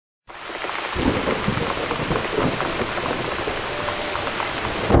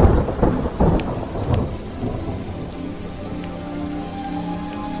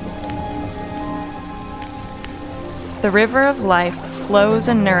The river of life flows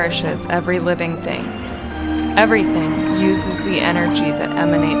and nourishes every living thing. Everything uses the energy that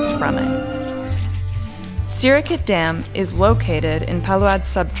emanates from it. Sirikit Dam is located in Paluad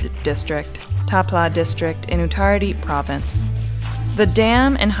Sub-District, Tapla District in Uttar Pradesh Province. The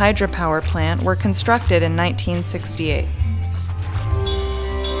dam and hydropower plant were constructed in 1968.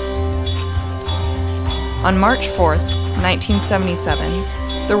 On March 4,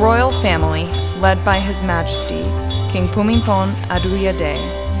 1977, the royal family, led by His Majesty, King Bhumibol Adulyadej,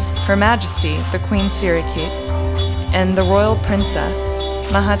 Her Majesty, the Queen Sirikit, and the Royal Princess,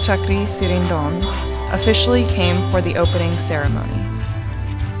 Mahachakri Sirindon, officially came for the opening ceremony.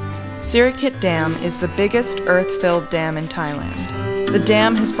 Sirikit Dam is the biggest earth-filled dam in Thailand. The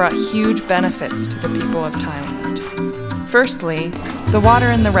dam has brought huge benefits to the people of Thailand. Firstly, the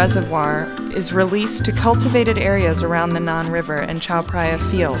water in the reservoir is released to cultivated areas around the Nan River and Chao Phraya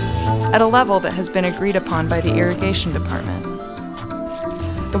Field at a level that has been agreed upon by the Irrigation Department.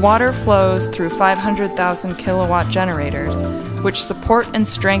 The water flows through 500,000 kilowatt generators, which support and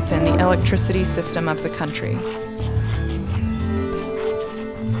strengthen the electricity system of the country.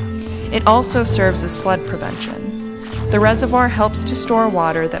 It also serves as flood prevention. The reservoir helps to store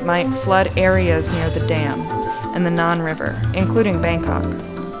water that might flood areas near the dam and the Nan River, including Bangkok.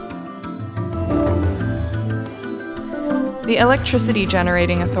 The Electricity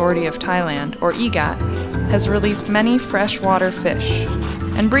Generating Authority of Thailand, or EGAT, has released many freshwater fish,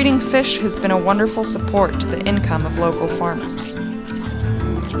 and breeding fish has been a wonderful support to the income of local farmers.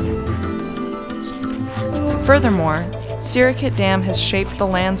 Furthermore, Sirikit Dam has shaped the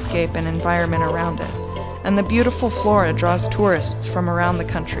landscape and environment around it, and the beautiful flora draws tourists from around the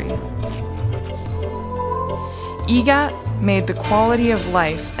country. EGAT made the quality of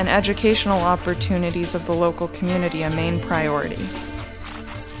life and educational opportunities of the local community a main priority.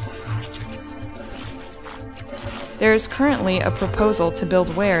 There is currently a proposal to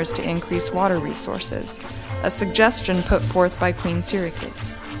build weirs to increase water resources, a suggestion put forth by Queen Sirikit.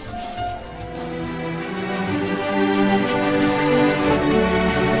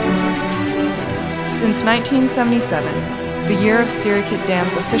 Since 1977, the year of Sirikit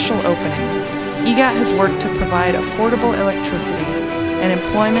Dam's official opening, EGAT has worked to provide affordable electricity and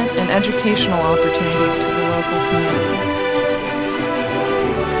employment and educational opportunities to the local community.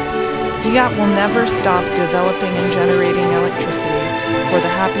 EGAT will never stop developing and generating electricity for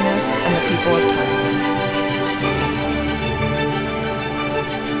the happiness and the people of Thailand.